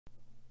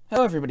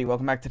Hello everybody,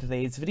 welcome back to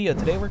today's video.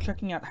 Today we're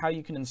checking out how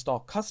you can install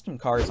custom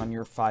cars on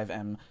your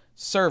FiveM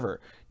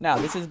server. Now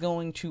this is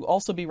going to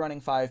also be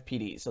running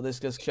FivePD, so this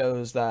just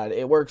shows that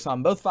it works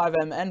on both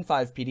FiveM and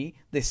FivePD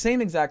the same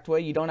exact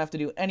way. You don't have to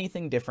do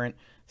anything different.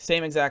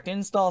 Same exact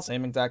install,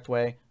 same exact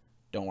way.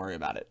 Don't worry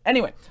about it.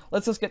 Anyway,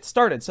 let's just get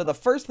started. So the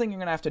first thing you're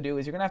going to have to do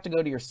is you're going to have to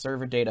go to your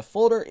server data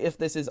folder if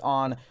this is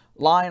online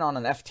on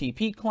an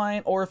FTP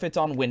client or if it's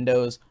on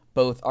Windows.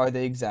 Both are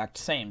the exact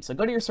same. So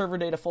go to your server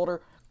data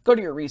folder, go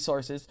to your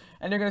resources,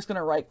 and you're just going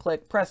to right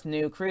click, press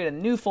new, create a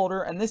new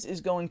folder, and this is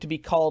going to be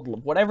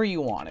called whatever you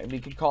want. It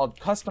could be called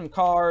custom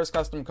car,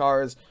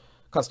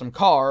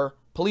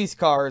 police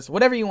cars,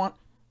 whatever you want.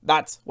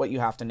 That's what you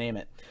have to name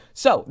it.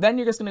 So then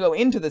you're just going to go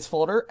into this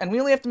folder, and we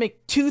only have to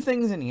make two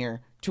things in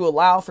here to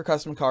allow for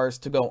custom cars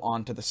to go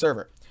onto the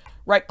server.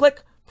 Right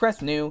click,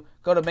 press new,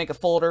 go to make a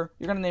folder.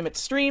 You're going to name it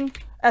stream,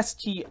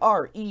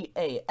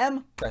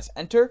 S-T-R-E-A-M, press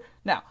enter.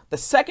 Now, the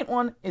second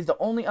one is the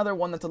only other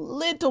one that's a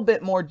little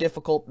bit more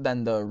difficult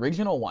than the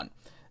original one.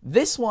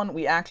 This one,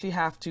 we actually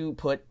have to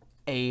put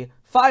a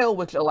file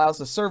which allows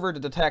the server to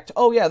detect,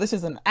 oh yeah, this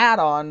is an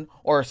add-on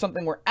or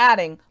something we're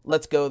adding.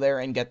 Let's go there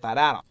and get that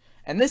add-on.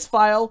 And this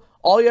file,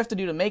 all you have to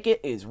do to make it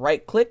is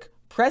right click,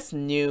 press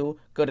new,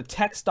 go to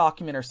text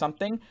document or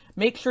something.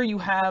 Make sure you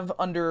have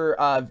under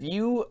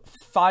view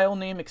file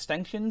name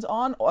extensions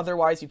on,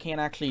 otherwise you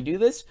can't actually do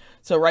this.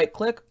 So right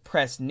click,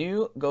 press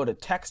new, go to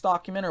text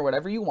document or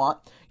whatever you want.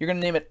 You're going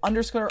to name it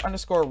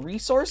 __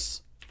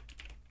 resource.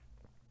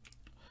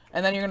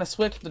 And then you're going to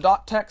switch the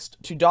 .text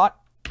to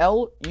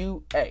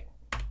 .lua.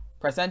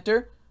 Press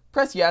enter,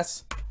 press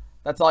yes.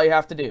 That's all you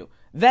have to do.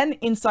 Then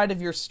inside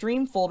of your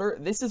stream folder,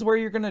 this is where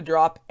you're going to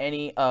drop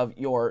any of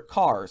your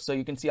cars. So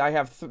you can see I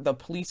have the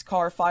police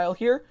car file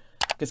here.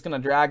 Just going to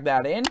drag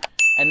that in,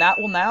 and that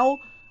will now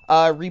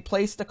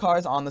replace the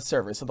cars on the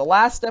server. So the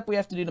last step we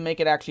have to do to make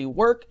it actually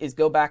work is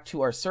go back to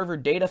our server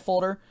data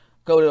folder,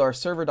 go to our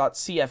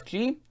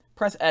server.cfg,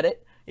 press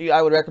edit.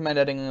 I would recommend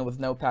editing it with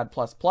Notepad++.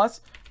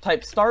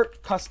 Type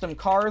start custom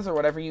cars or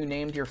whatever you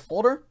named your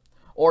folder,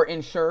 or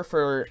ensure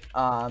for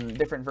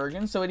different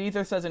versions. So it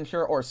either says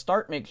ensure or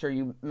start. Make sure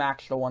you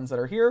match the ones that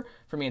are here.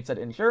 For me, it said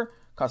ensure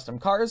custom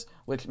cars,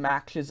 which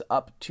matches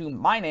up to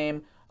my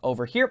name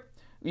over here.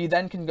 You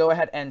then can go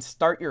ahead and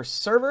start your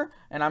server,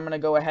 and I'm going to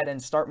go ahead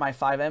and start my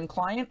FiveM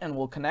client, and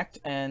we'll connect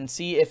and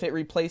see if it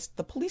replaced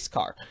the police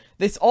car.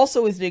 This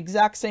also is the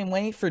exact same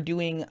way for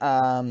doing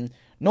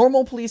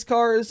normal police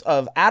cars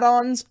of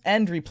add-ons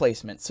and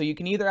replacements. So you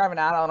can either have an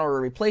add-on or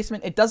a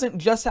replacement. It doesn't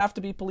just have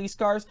to be police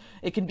cars.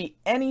 It can be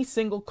any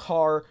single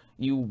car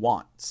you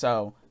want.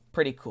 So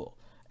pretty cool.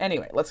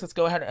 Anyway, let's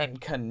go ahead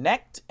and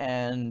connect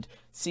and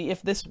see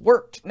if this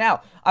worked.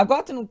 Now, I've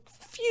gotten a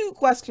few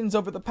questions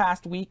over the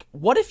past week.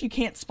 What if you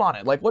can't spawn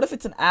it? Like, what if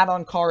it's an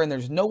add-on car and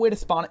there's no way to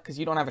spawn it because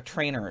you don't have a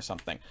trainer or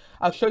something?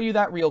 I'll show you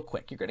that real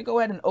quick. You're going to go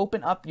ahead and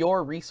open up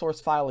your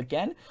resource file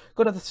again.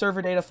 Go to the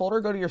server data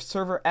folder. Go to your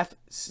server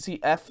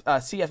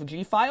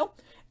CFG file.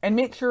 And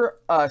make sure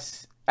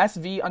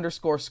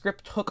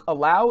SV_script hook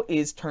allow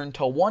is turned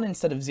to 1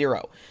 instead of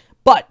 0.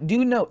 But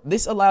do note,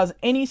 this allows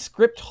any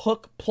script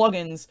hook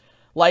plugins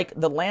like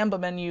the Lambda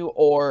menu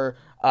or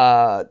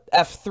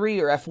F3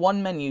 or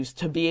F1 menus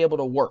to be able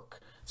to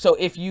work. So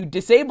if you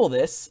disable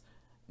this,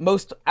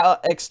 most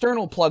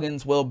external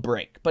plugins will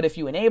break. But if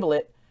you enable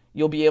it,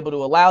 you'll be able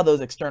to allow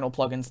those external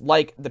plugins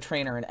like the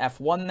trainer in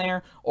F1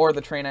 there or the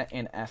trainer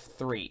in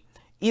F3.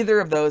 Either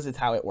of those is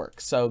how it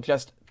works. So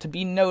just to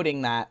be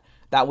noting that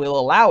will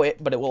allow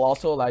it, but it will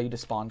also allow you to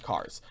spawn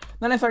cars.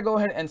 Then if I go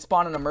ahead and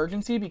spawn an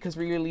emergency because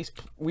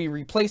we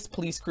replaced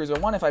Police Cruiser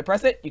 1, if I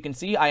press it, you can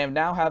see I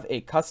now have a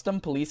custom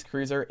police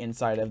cruiser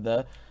inside of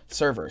the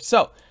server.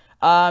 So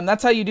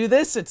that's how you do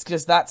this. It's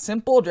just that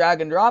simple. Drag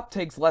and drop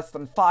takes less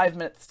than 5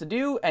 minutes to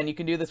do, and you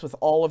can do this with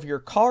all of your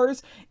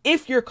cars.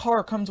 If your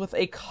car comes with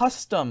a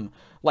custom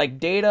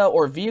like data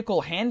or vehicle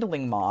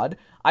handling mod,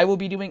 I will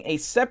be doing a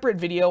separate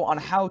video on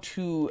how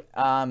to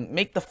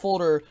make the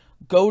folder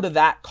go to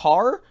that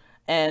car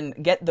and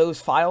get those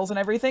files and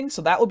everything.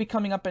 So that will be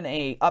coming up in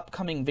a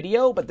upcoming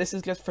video, but this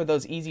is just for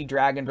those easy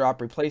drag and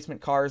drop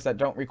replacement cars that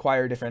don't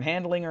require different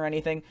handling or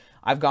anything.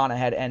 I've gone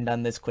ahead and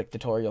done this quick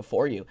tutorial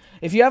for you.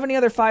 If you have any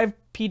other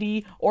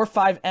FivePD or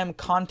FiveM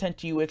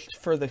content you wish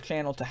for the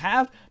channel to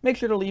have, make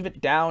sure to leave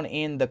it down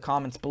in the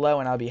comments below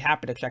and I'll be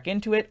happy to check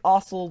into it.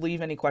 Also,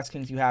 leave any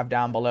questions you have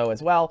down below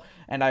as well,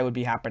 and I would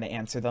be happy to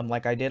answer them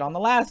like I did on the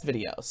last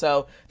video.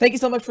 So thank you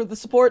so much for the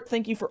support.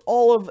 Thank you for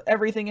all of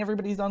everything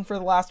everybody's done for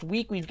the last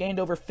week. We've gained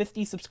over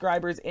 50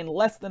 subscribers in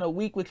less than a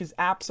week, which is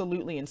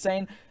absolutely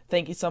insane.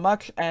 Thank you so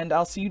much, and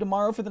I'll see you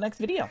tomorrow for the next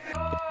video.